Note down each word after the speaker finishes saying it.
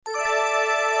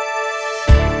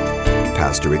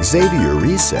Pastor Xavier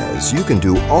Reese says you can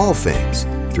do all things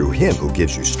through Him who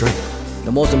gives you strength.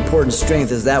 The most important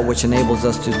strength is that which enables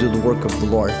us to do the work of the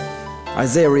Lord.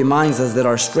 Isaiah reminds us that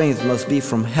our strength must be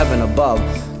from heaven above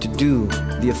to do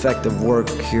the effective work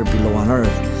here below on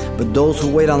earth. But those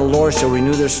who wait on the Lord shall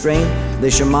renew their strength. They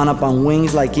shall mount up on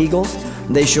wings like eagles.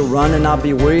 They shall run and not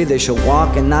be weary. They shall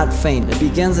walk and not faint. It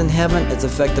begins in heaven. It's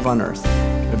effective on earth.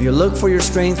 If you look for your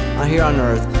strength here on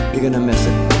earth, you're going to miss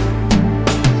it.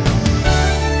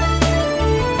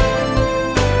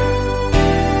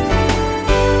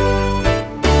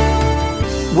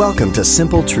 Welcome to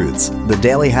Simple Truths, the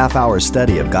daily half-hour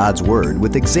study of God's Word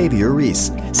with Xavier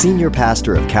Reese, Senior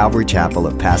Pastor of Calvary Chapel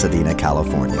of Pasadena,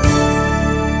 California.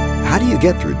 How do you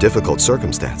get through difficult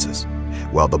circumstances?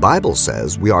 Well, the Bible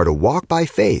says we are to walk by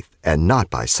faith and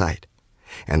not by sight.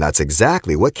 And that's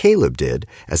exactly what Caleb did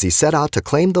as he set out to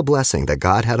claim the blessing that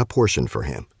God had apportioned for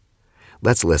him.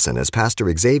 Let's listen as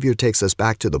Pastor Xavier takes us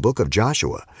back to the book of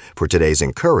Joshua for today's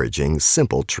encouraging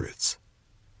Simple Truths.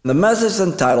 The message is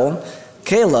entitled,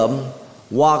 Caleb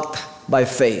walked by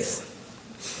faith.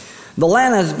 The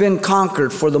land has been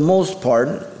conquered for the most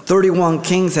part. 31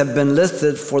 kings have been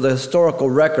listed for the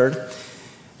historical record.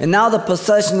 And now the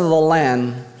possession of the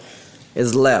land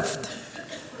is left.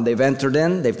 They've entered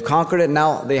in, they've conquered it,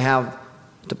 now they have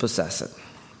to possess it.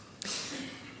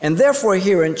 And therefore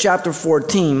here in chapter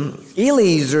 14,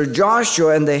 Eliezer,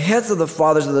 Joshua, and the heads of the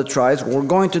fathers of the tribes were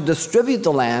going to distribute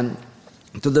the land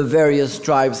to the various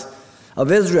tribes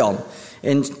of Israel.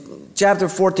 In chapter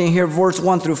 14 here, verse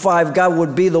 1 through 5, God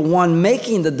would be the one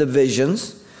making the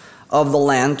divisions of the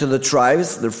land to the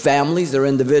tribes, their families, their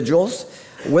individuals,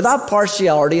 without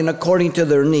partiality and according to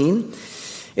their need.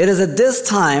 It is at this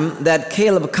time that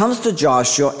Caleb comes to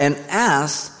Joshua and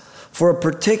asks for a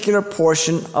particular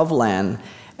portion of land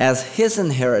as his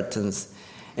inheritance.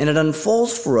 And it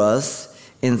unfolds for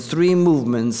us in three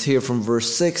movements here from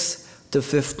verse 6 to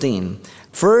 15.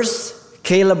 First,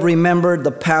 Caleb remembered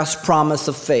the past promise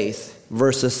of faith,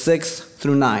 verses 6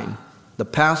 through 9. The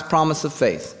past promise of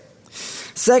faith.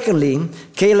 Secondly,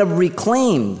 Caleb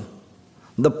reclaimed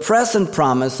the present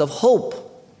promise of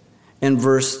hope in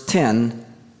verse 10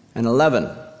 and 11.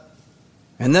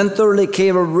 And then thirdly,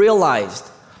 Caleb realized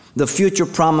the future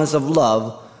promise of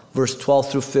love, verse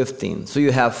 12 through 15. So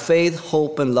you have faith,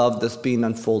 hope, and love that's being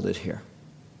unfolded here.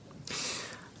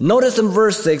 Notice in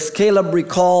verse 6, Caleb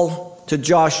recalled to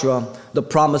Joshua the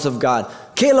promise of God.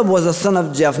 Caleb was a son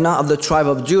of Jephthah of the tribe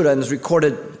of Judah and is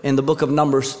recorded in the book of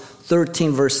Numbers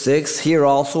 13 verse 6, here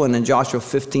also, and in Joshua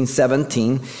 15,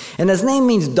 17. And his name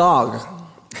means dog.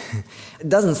 It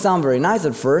doesn't sound very nice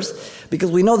at first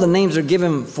because we know the names are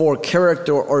given for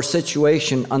character or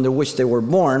situation under which they were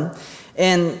born.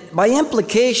 And by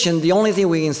implication, the only thing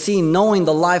we can see knowing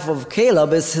the life of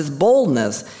Caleb is his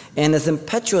boldness and his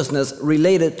impetuousness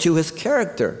related to his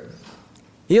character.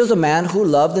 He was a man who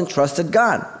loved and trusted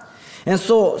God. And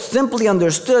so, simply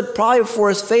understood, probably for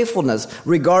his faithfulness,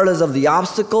 regardless of the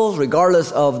obstacles,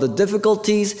 regardless of the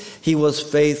difficulties, he was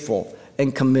faithful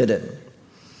and committed.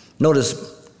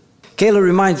 Notice, Caleb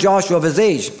reminds Joshua of his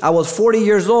age. I was 40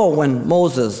 years old when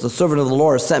Moses, the servant of the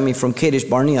Lord, sent me from Kadesh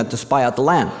Barnea to spy out the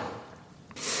land.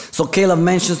 So Caleb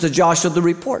mentions to Joshua the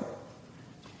report.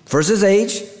 First his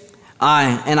age,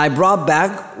 I brought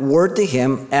back word to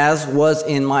him as was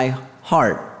in my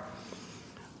heart.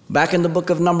 Back in the book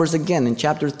of Numbers again, in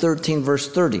chapter 13, verse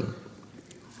 30,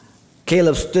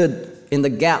 Caleb stood in the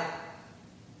gap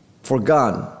for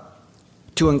God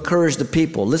to encourage the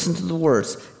people. Listen to the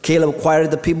words. Caleb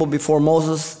quieted the people before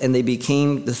Moses, and they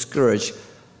became discouraged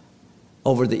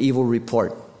over the evil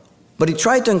report. But he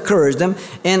tried to encourage them,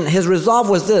 and his resolve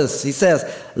was this. He says,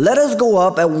 let us go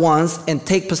up at once and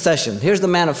take possession. Here's the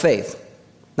man of faith.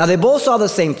 Now, they both saw the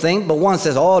same thing, but one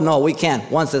says, oh, no, we can't.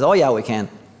 One says, oh, yeah, we can.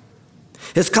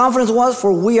 His confidence was,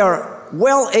 for we are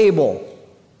well able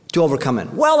to overcome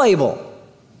it. Well able.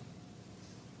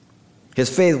 His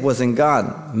faith was in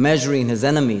God, measuring his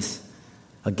enemies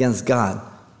against God,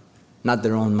 not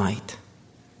their own might.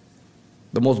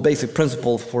 The most basic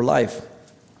principle for life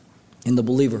in the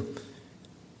believer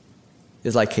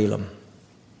is like Caleb,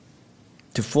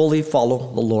 to fully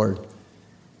follow the Lord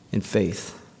in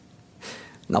faith.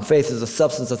 Now, faith is the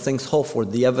substance of things hoped for,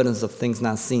 the evidence of things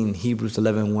not seen, Hebrews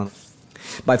 11:1.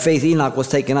 By faith, Enoch was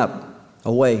taken up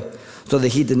away, so that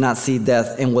he did not see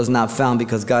death and was not found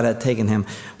because God had taken him.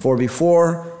 For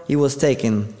before he was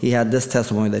taken, he had this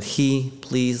testimony that he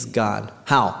pleased God.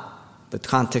 How? The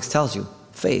context tells you.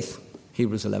 Faith,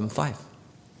 Hebrews 11:5.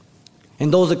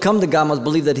 And those that come to God must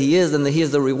believe that he is, and that he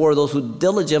is the reward of those who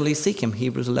diligently seek him,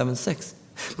 Hebrews 11:6.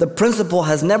 The principle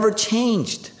has never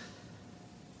changed.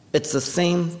 It's the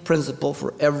same principle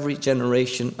for every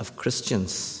generation of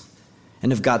Christians.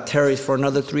 And if God tarries for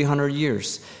another 300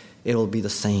 years, it will be the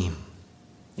same.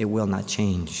 It will not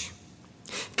change.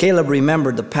 Caleb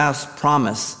remembered the past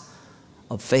promise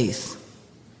of faith.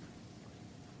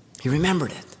 He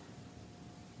remembered it.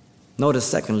 Notice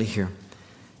secondly here,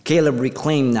 Caleb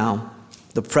reclaimed now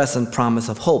the present promise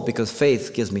of hope, because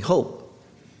faith gives me hope.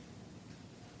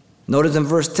 Notice in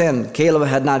verse 10, Caleb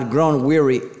had not grown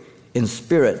weary in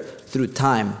spirit through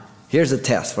time. Here's a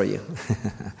test for you.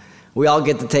 We all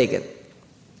get to take it.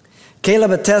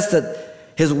 Caleb attested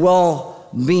his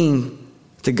well-being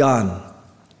to God.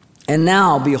 And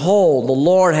now, behold, the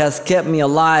Lord has kept me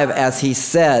alive as he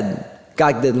said.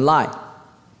 God didn't lie.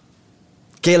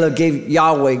 Caleb gave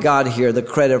Yahweh, God here, the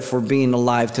credit for being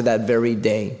alive to that very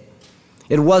day.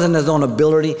 It wasn't his own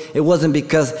ability. It wasn't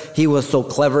because he was so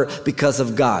clever, because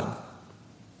of God.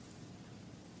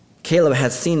 Caleb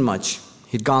had seen much.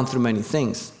 He'd gone through many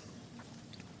things.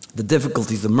 The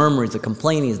difficulties, the murmurings, the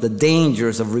complainings, the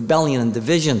dangers of rebellion and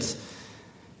divisions.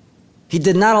 He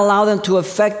did not allow them to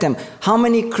affect him. How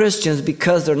many Christians,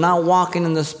 because they're not walking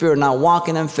in the Spirit, not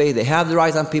walking in faith, they have their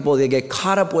eyes on people, they get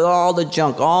caught up with all the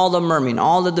junk, all the murmuring,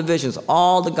 all the divisions,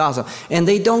 all the gossip, and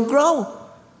they don't grow.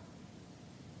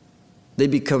 They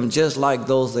become just like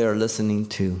those they are listening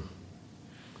to.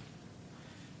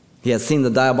 He had seen the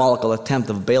diabolical attempt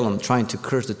of Balaam trying to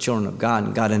curse the children of God,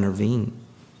 and God intervened.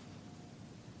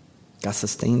 God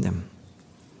sustained them.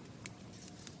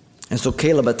 And so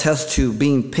Caleb attests to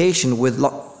being patient with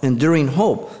enduring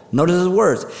hope. Notice his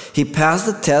words. He passed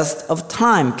the test of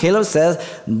time. Caleb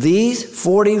says, these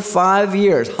 45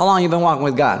 years. How long have you been walking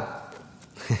with God?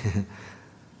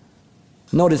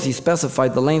 Notice he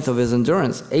specified the length of his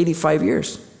endurance, 85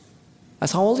 years.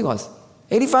 That's how old he was.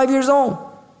 85 years old.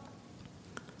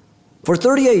 For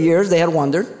 38 years, they had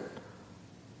wandered.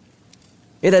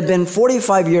 It had been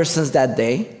 45 years since that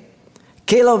day.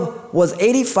 Caleb was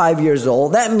 85 years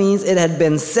old. That means it had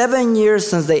been 7 years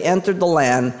since they entered the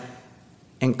land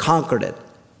and conquered it.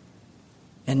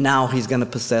 And now he's going to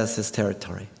possess his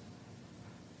territory.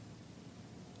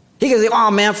 He can say, oh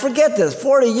man, forget this.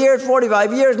 40 years,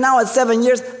 45 years, now it's 7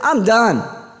 years. I'm done.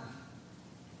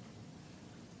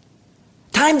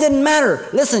 Time didn't matter.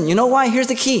 Listen, you know why? Here's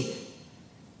the key.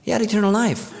 He had eternal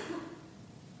life.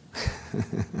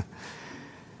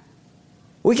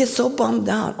 We get so bummed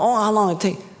out. Oh, how long it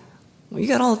take? Well, you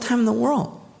got all the time in the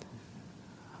world.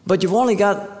 But you've only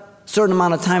got a certain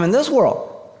amount of time in this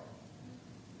world.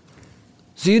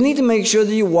 So you need to make sure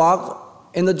that you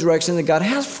walk in the direction that God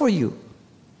has for you.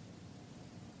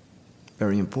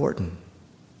 Very important.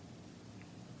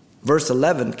 Verse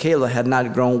 11, Caleb had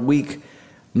not grown weak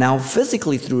now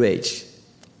physically through age.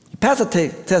 He passed the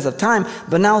test of time,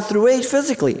 but now through age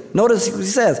physically. Notice what he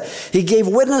says. He gave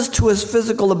witness to his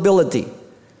physical ability.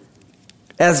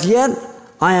 As yet,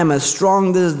 I am as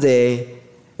strong this day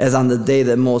as on the day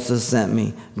that Moses sent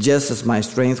me, just as my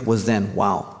strength was then.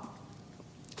 Wow.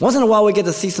 Once in a while, we get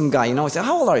to see some guy, we say,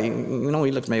 how old are you?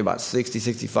 He looks maybe about 60,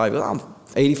 65. Well, I'm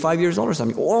 85 years old or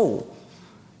something. Whoa.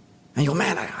 And you go,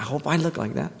 man, I hope I look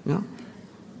like that.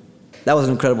 That was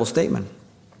an incredible statement.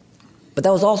 But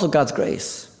that was also God's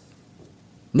grace.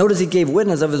 Notice he gave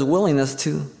witness of his willingness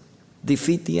to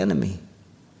defeat the enemy.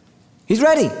 He's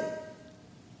ready.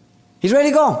 He's ready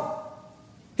to go.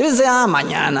 He didn't say,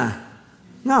 mañana.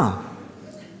 No.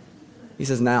 He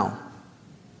says now.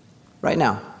 Right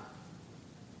now.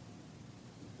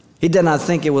 He did not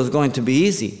think it was going to be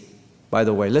easy, by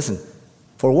the way. Listen,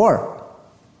 for war.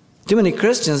 Too many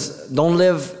Christians don't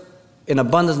live in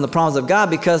abundance in the promise of God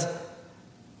because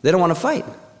they don't want to fight.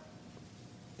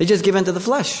 They just give in to the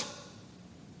flesh.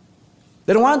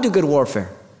 They don't want to do good warfare.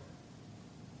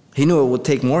 He knew it would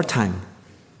take more time,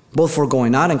 both for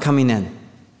going out and coming in.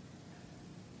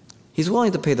 He's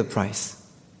willing to pay the price.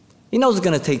 He knows it's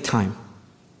going to take time.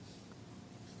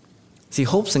 See,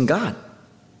 hope's in God.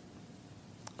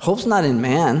 Hope's not in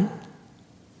man.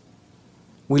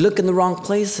 We look in the wrong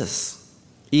places,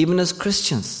 even as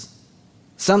Christians.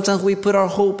 Sometimes we put our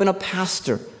hope in a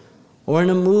pastor or in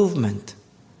a movement,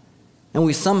 and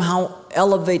we somehow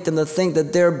elevate them to think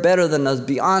that they're better than us,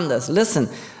 beyond us. Listen,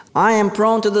 I am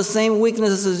prone to the same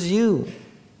weaknesses as you,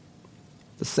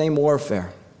 the same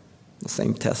warfare, the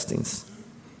same testings.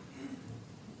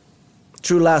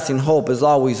 True lasting hope is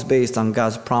always based on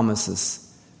God's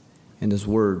promises and His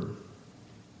Word.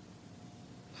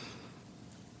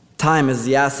 Time is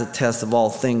the acid test of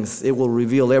all things. It will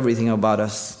reveal everything about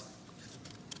us.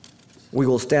 We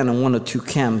will stand in one of two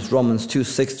camps. Romans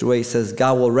 2:6-8 says,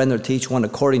 God will render to each one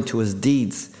according to his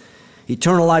deeds.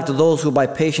 Eternal life to those who by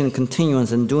patient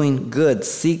continuance in doing good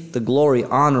seek the glory,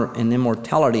 honor, and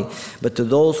immortality, but to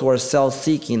those who are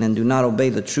self-seeking and do not obey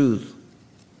the truth,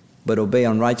 but obey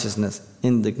unrighteousness,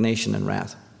 indignation, and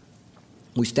wrath.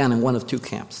 We stand in one of two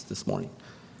camps this morning.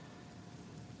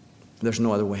 There's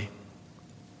no other way.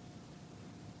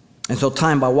 And so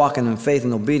time, by walking in faith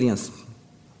and obedience,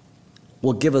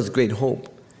 will give us great hope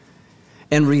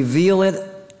and reveal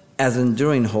it as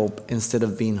enduring hope instead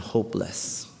of being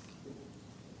hopeless.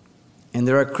 And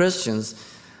there are Christians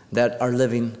that are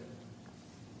living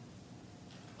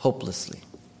hopelessly.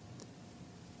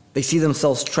 They see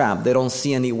themselves trapped. They don't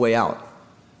see any way out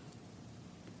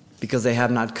because they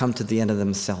have not come to the end of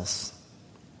themselves.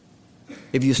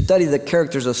 If you study the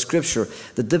characters of Scripture,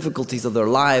 the difficulties of their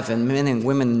life, and men and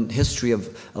women in history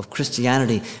of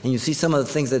Christianity, and you see some of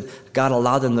the things that God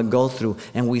allowed them to go through,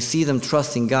 and we see them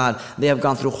trusting God, they have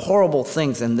gone through horrible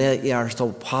things, and they are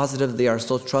so positive, they are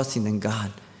so trusting in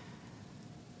God.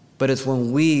 But it's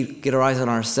when we get our eyes on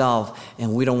ourselves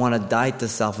and we don't want to die to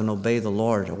self and obey the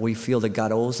Lord, or we feel that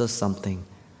God owes us something,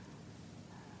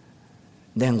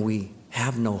 then we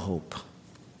have no hope.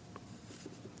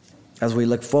 As we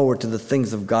look forward to the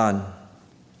things of God,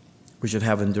 we should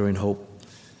have enduring hope.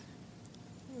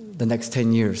 The next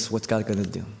 10 years, what's God going to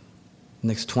do?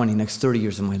 Next 20, next 30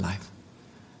 years of my life.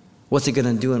 What's He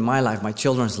going to do in my life, my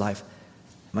children's life?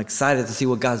 I'm excited to see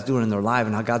what God's doing in their life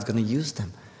and how God's going to use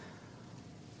them.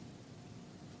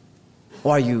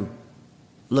 Or are you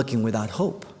looking without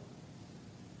hope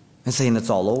and saying it's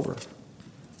all over?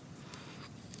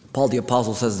 Paul the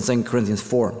Apostle says in 2 Corinthians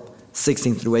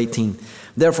 4:16 through 18,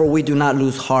 "Therefore we do not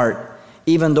lose heart,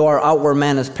 even though our outward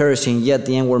man is perishing, yet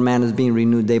the inward man is being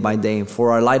renewed day by day. For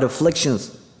our light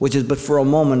afflictions, which is but for a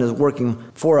moment, is working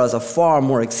for us a far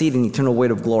more exceeding eternal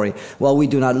weight of glory. While we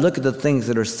do not look at the things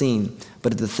that are seen,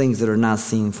 but at the things that are not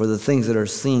seen. For the things that are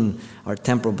seen are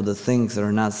temporal, but the things that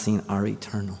are not seen are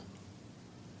eternal."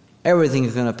 Everything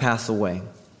is going to pass away.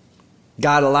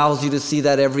 God allows you to see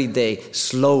that every day,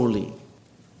 slowly.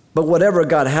 But whatever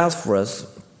God has for us,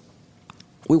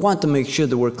 we want to make sure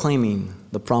that we're claiming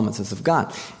the promises of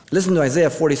God. Listen to Isaiah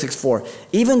 46:4.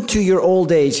 "Even to your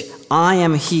old age, I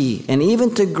am He, and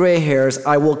even to gray hairs,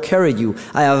 I will carry you.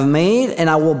 I have made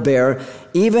and I will bear,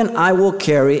 even I will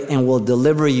carry and will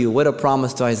deliver you." What a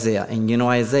promise to Isaiah. And you know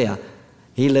Isaiah,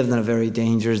 he lived in a very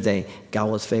dangerous day.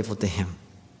 God was faithful to him.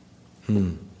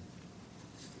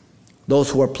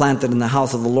 "Those who are planted in the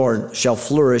house of the Lord shall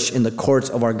flourish in the courts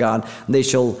of our God. They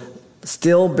shall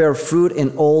still bear fruit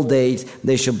in old age.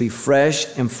 They shall be fresh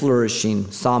and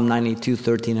flourishing." Psalm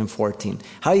 92:13 and 14.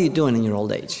 How are you doing in your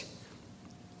old age?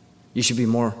 You should be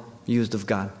more used of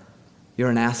God.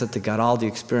 You're an asset to God, all the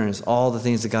experience, all the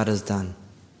things that God has done.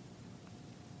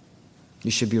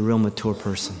 You should be a real mature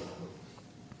person.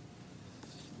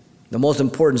 The most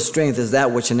important strength is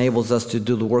that which enables us to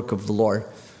do the work of the Lord.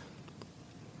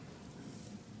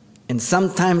 And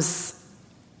sometimes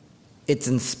it's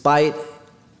in spite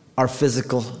our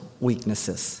physical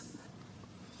weaknesses.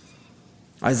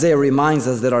 Isaiah reminds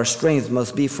us that our strength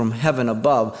must be from heaven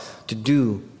above to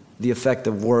do the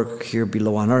effective work here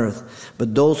below on earth.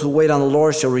 "But those who wait on the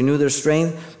Lord shall renew their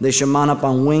strength. They shall mount up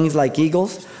on wings like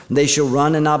eagles. They shall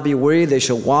run and not be weary. They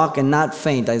shall walk and not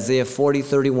faint." Isaiah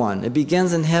 40:31. It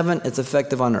begins in heaven. It's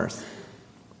effective on earth.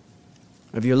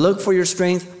 If you look for your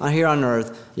strength here on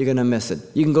earth, you're going to miss it.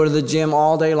 You can go to the gym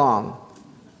all day long.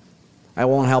 I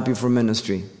won't help you for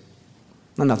ministry.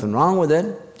 There's nothing wrong with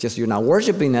it. Just you're not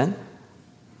worshiping it.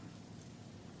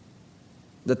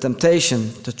 The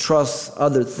temptation to trust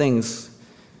other things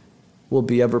will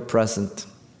be ever present.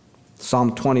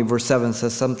 Psalm 20 verse 7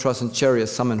 says, "Some trust in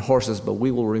chariots, some in horses, but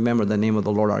we will remember the name of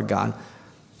the Lord our God."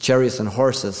 Chariots and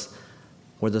horses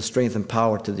were the strength and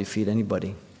power to defeat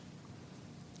anybody.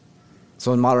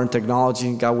 So in modern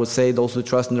technology, God would say those who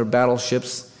trust in their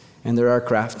battleships and their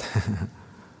aircraft.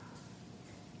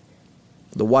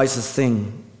 The wisest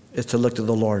thing is to look to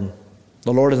the Lord.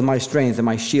 "The Lord is my strength and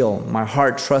my shield. My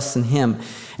heart trusts in Him,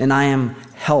 and I am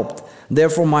helped.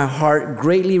 Therefore my heart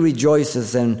greatly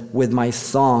rejoices, and with my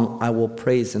song I will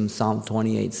praise Him." Psalm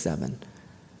 28:7.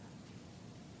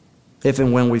 If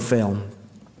and when we fail,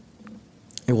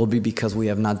 it will be because we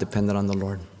have not depended on the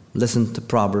Lord. Listen to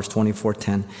Proverbs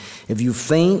 24:10. "If you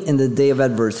faint in the day of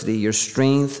adversity, your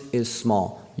strength is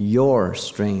small." Your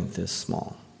strength is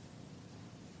small,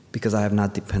 because I have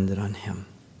not depended on Him.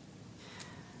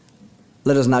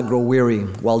 "Let us not grow weary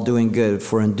while doing good,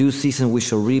 for in due season we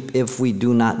shall reap if we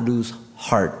do not lose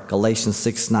heart." Galatians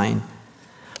 6:9.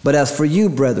 "But as for you,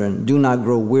 brethren, do not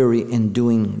grow weary in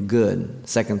doing good."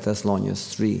 2 Thessalonians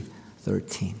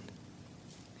 3:13.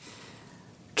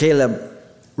 Caleb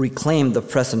reclaimed the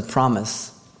present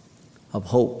promise of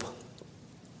hope.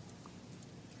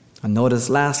 And notice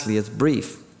lastly, it's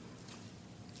brief.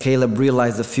 Caleb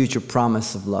realized the future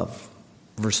promise of love.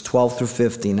 Verse 12 through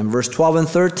 15. In verse 12 and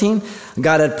 13,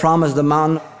 God had promised the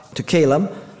mountain to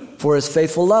Caleb for his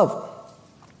faithful love.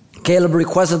 Caleb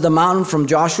requested the mountain from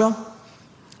Joshua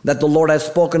that the Lord had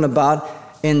spoken about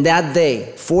in that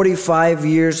day, 45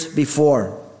 years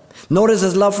before. Notice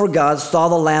his love for God saw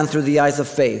the land through the eyes of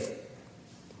faith.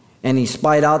 And he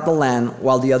spied out the land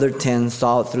while the other 10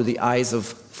 saw it through the eyes of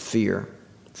fear.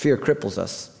 Fear cripples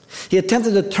us. He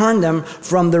attempted to turn them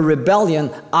from their rebellion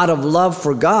out of love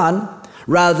for God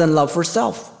rather than love for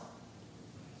self.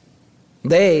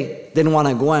 They didn't want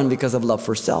to go in because of love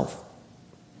for self.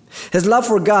 His love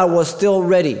for God was still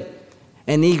ready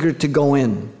and eager to go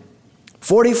in.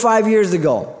 45 years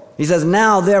ago, he says,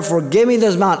 now therefore give me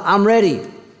this mountain. I'm ready.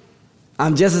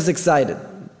 I'm just as excited.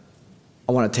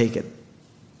 I want to take it.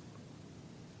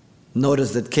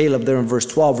 Notice that Caleb there in verse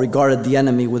 12 regarded the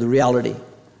enemy with reality.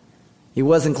 He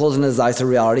wasn't closing his eyes to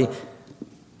reality.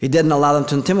 He didn't allow them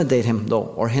to intimidate him, though,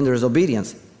 or hinder his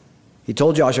obedience. He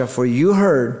told Joshua, for you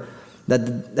heard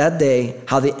that day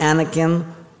how the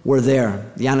Anakim were there.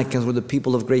 The Anakims were the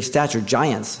people of great stature,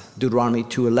 giants. Deuteronomy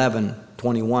 2:11,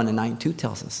 21, and 9:2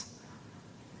 tells us.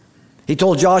 He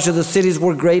told Joshua the cities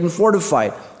were great and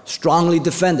fortified, strongly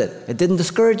defended. It didn't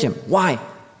discourage him. Why?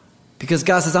 Because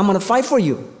God says, I'm going to fight for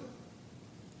you.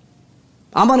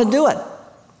 I'm going to do it.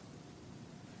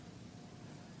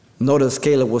 Notice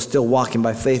Caleb was still walking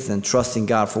by faith and trusting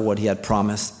God for what he had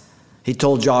promised. He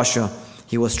told Joshua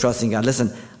he was trusting God.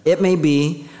 Listen, it may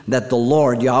be that the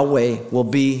Lord, Yahweh, will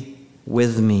be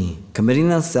with me, committing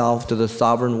himself to the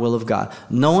sovereign will of God,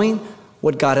 knowing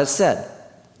what God has said,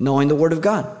 knowing the word of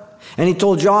God. And he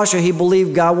told Joshua he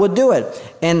believed God would do it.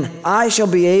 And I shall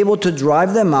be able to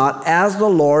drive them out as the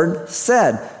Lord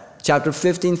said. Chapter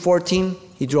 15, 14,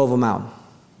 he drove them out.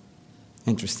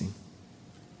 Interesting.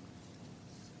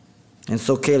 And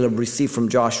so Caleb received from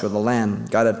Joshua the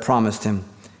land God had promised him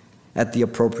at the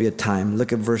appropriate time.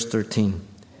 Look at verse 13.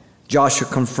 Joshua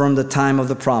confirmed the time of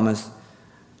the promise.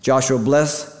 Joshua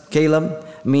blessed Caleb,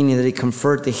 meaning that he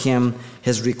conferred to him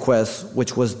his request,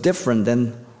 which was different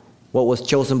than what was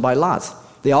chosen by lots.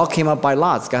 They all came up by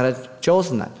lots. God had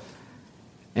chosen that.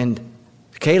 And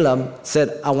Caleb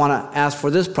said, I want to ask for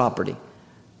this property.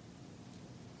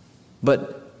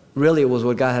 But really it was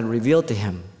what God had revealed to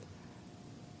him.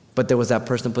 But there was that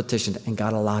personal petition, and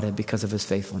God allowed it because of his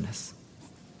faithfulness.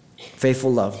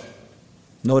 Faithful love.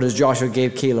 Notice Joshua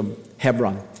gave Caleb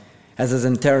Hebron as his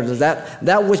inheritance,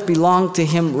 that which belonged to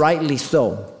him rightly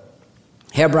so.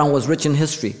 Hebron was rich in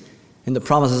history, in the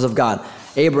promises of God.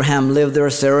 Abraham lived there,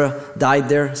 Sarah died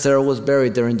there, Sarah was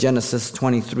buried there in Genesis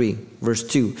 23, verse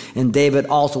 2. And David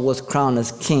also was crowned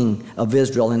as king of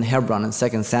Israel in Hebron in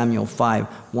 2 Samuel 5,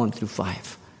 1 through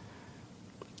 5.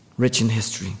 Rich in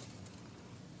history.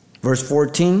 Verse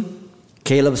 14,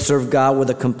 Caleb served God with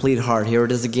a complete heart. Here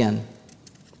it is again.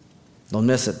 Don't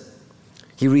miss it.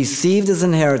 He received his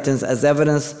inheritance as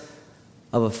evidence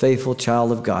of a faithful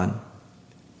child of God.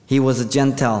 He was a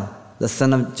Gentile, the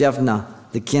son of Jephthah,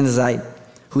 the Kenizzite,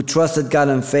 who trusted God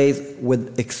in faith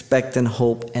with expectant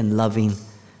hope and loving,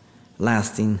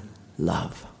 lasting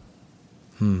love.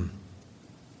 He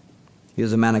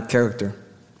was a man of character,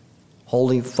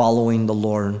 wholly following the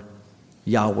Lord,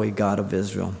 Yahweh, God of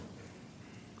Israel.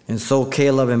 And so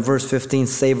Caleb in verse 15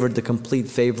 savored the complete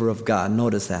favor of God.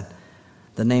 Notice that.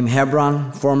 The name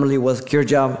Hebron formerly was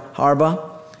Kirjath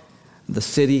Arba, the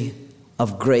city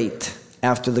of great,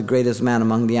 after the greatest man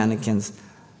among the Anakims.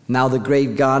 Now the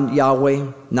great God,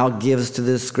 Yahweh, now gives to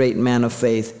this great man of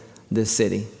faith this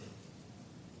city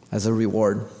as a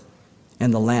reward.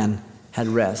 And the land had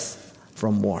rest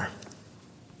from war.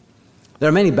 There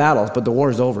are many battles, but the war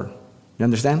is over. You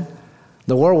understand?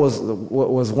 The war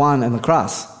was won on the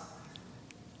cross.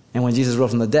 And when Jesus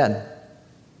rose from the dead.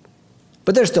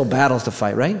 But there's still battles to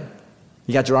fight, right?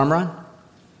 You got your armor on?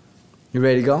 You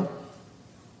ready to go?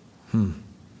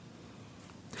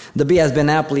 The bee has been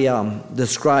aptly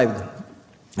described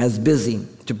as busy.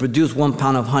 To produce 1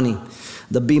 pound of honey,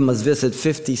 the bee must visit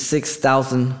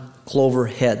 56,000 clover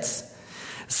heads.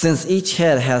 Since each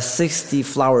head has 60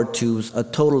 flower tubes, a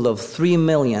total of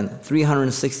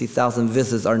 3,360,000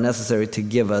 visits are necessary to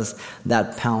give us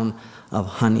that pound of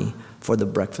honey for the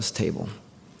breakfast table.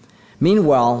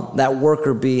 Meanwhile, that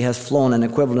worker bee has flown an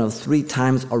equivalent of 3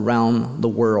 times around the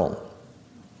world.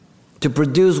 To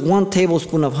produce 1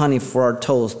 tablespoon of honey for our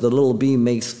toast, the little bee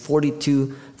makes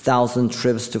 42,000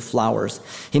 trips to flowers.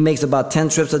 He makes about 10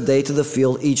 trips a day to the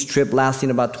field, each trip lasting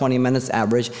about 20 minutes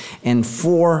average, and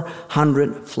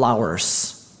 400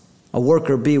 flowers A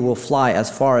worker bee will fly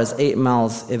as far as 8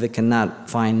 miles if it cannot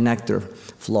find nectar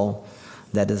flow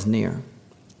that is near.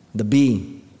 The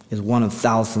bee is one of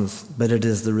thousands, but it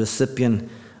is the recipient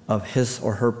of his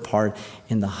or her part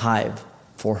in the hive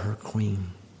for her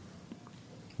queen.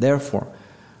 Therefore,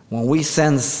 when we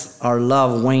sense our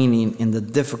love waning in the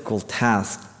difficult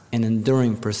task and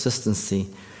enduring persistency,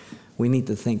 we need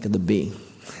to think of the bee.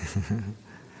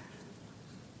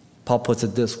 Paul puts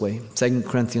it this way, 2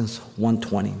 Corinthians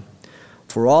 1:20.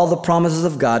 For all the promises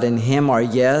of God in him are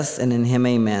yes, and in him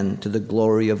amen, to the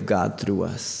glory of God through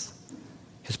us.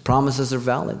 His promises are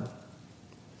valid.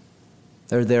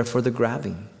 They're there for the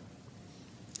grabbing.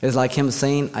 It's like him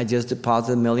saying, I just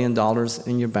deposited $1 million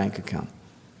in your bank account.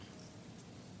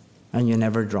 And you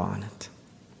never draw on it.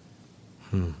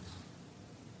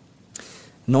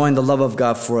 Knowing the love of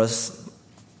God for us,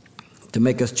 to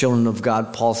make us children of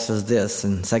God, Paul says this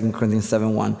in 2 Corinthians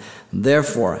 7:1.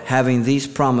 Therefore, having these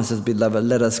promises, beloved,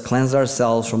 let us cleanse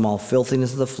ourselves from all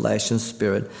filthiness of the flesh and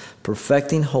spirit,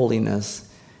 perfecting holiness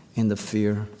in the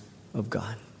fear of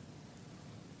God.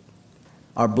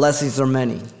 Our blessings are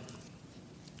many.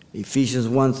 Ephesians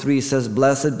 1:3 says,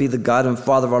 Blessed be the God and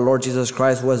Father of our Lord Jesus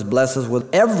Christ, who has blessed us with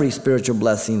every spiritual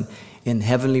blessing in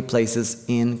heavenly places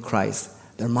in Christ.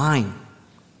 They're mine.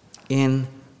 In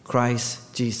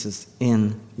Christ Jesus,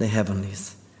 in the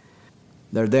heavenlies.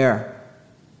 They're there.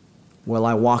 Will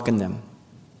I walk in them?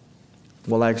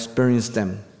 Will I experience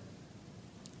them?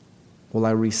 Will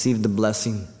I receive the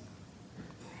blessing?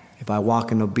 If I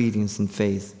walk in obedience and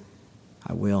faith,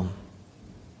 I will.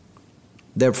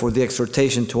 Therefore, the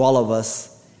exhortation to all of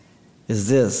us is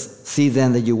this. See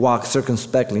then that you walk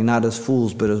circumspectly, not as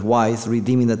fools, but as wise,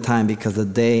 redeeming the time, because the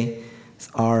days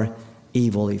are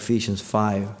evil. Ephesians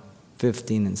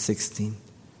 5:15 and 16.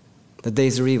 The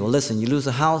days are evil. Listen, you lose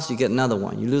a house, you get another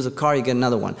one. You lose a car, you get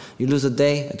another one. You lose a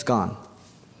day, it's gone.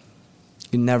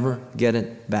 You never get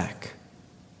it back.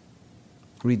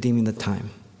 Redeeming the time.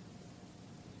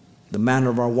 The manner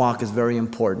of our walk is very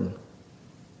important.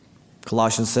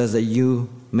 Colossians says that you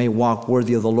may walk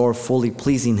worthy of the Lord, fully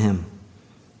pleasing him,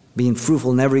 being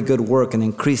fruitful in every good work and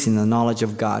increasing the knowledge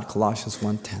of God. Colossians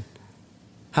 1:10.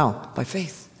 How? By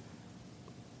faith.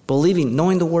 Believing,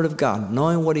 knowing the word of God,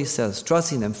 knowing what he says,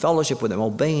 trusting him, fellowship with him,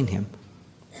 obeying him.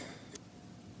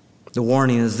 The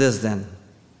warning is this then,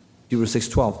 Hebrews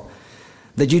 6:12,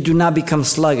 that you do not become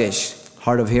sluggish,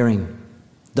 hard of hearing,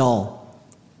 dull,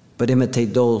 but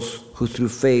imitate those who through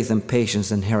faith and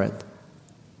patience inherit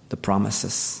the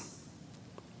promises.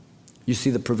 You see,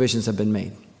 the provisions have been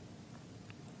made,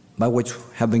 by which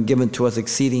have been given to us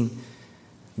exceeding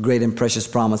great and precious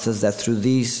promises, that through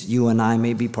these you and I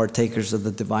may be partakers of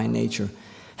the divine nature,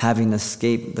 having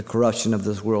escaped the corruption of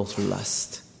this world through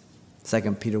lust.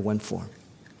 2 Peter 1:4.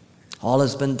 All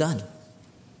has been done.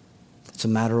 It's a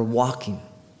matter of walking.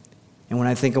 And when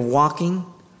I think of walking,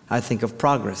 I think of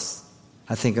progress.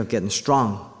 I think of getting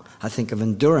strong. I think of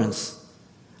endurance.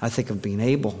 I think of being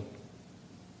able.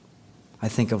 I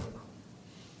think of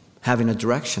having a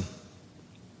direction.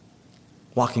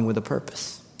 Walking with a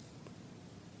purpose.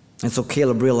 And so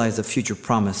Caleb realized the future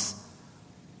promise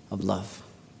of love.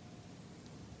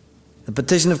 The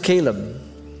petition of Caleb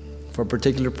for a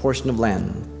particular portion of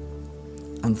land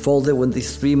unfolded with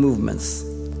these three movements.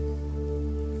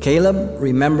 Caleb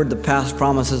remembered the past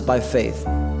promises by faith.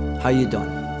 How you doing?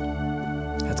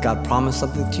 Has God promised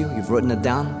something to you? You've written it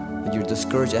down, but you're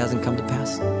discouraged it hasn't come to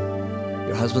pass.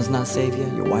 Your husband's not saved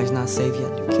yet. Your wife's not saved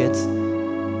yet. Your kids.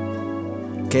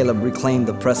 Caleb reclaimed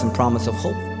the present promise of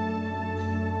hope.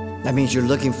 That means you're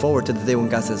looking forward to the day when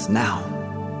God says, now.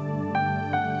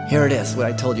 Here it is, what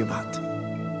I told you about.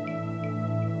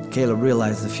 Caleb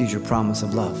realized the future promise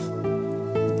of love.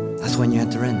 That's when you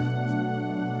enter in.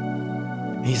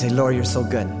 And you say, Lord, you're so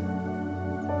good.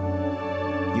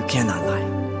 You cannot lie.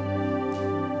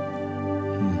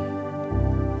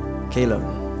 Caleb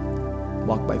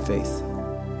walked by faith,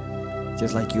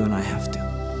 just like you and I have to.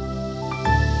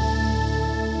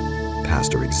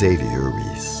 Pastor Xavier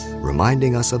Reese,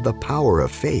 reminding us of the power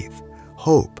of faith,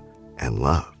 hope, and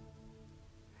love.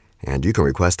 And you can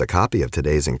request a copy of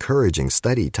today's encouraging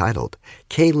study titled,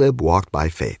 Caleb Walked by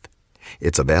Faith.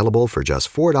 It's available for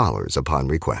just $4 upon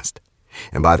request.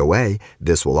 And by the way,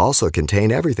 this will also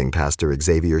contain everything Pastor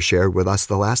Xavier shared with us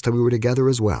the last time we were together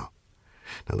as well.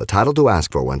 Now, the title to ask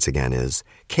for once again is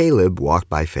Caleb Walked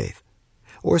by Faith.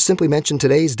 Or simply mention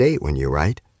today's date when you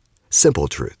write, Simple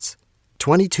Truths,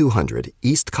 2200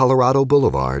 East Colorado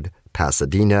Boulevard,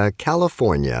 Pasadena,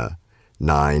 California,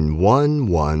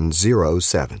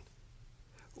 91107.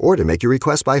 Or to make your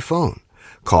request by phone,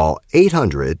 call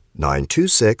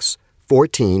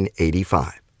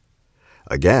 800-926-1485.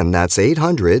 Again, that's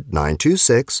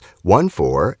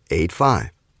 800-926-1485.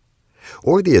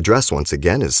 Or the address once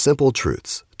again is Simple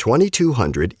Truths,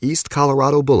 2200 East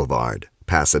Colorado Boulevard,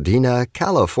 Pasadena,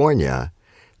 California,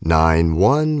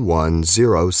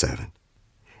 91107.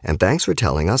 And thanks for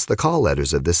telling us the call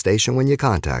letters of this station when you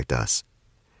contact us.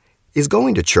 Is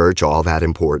going to church all that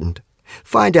important?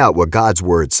 Find out what God's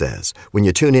Word says when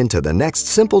you tune into the next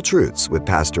Simple Truths with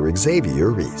Pastor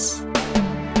Xavier Reese.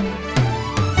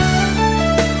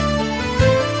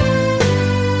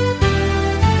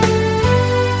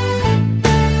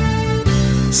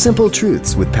 Simple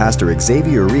Truths with Pastor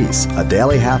Xavier Reese, a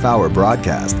daily half-hour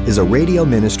broadcast, is a radio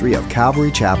ministry of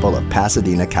Calvary Chapel of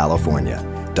Pasadena, California.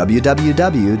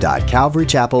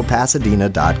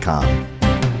 www.calvarychapelpasadena.com.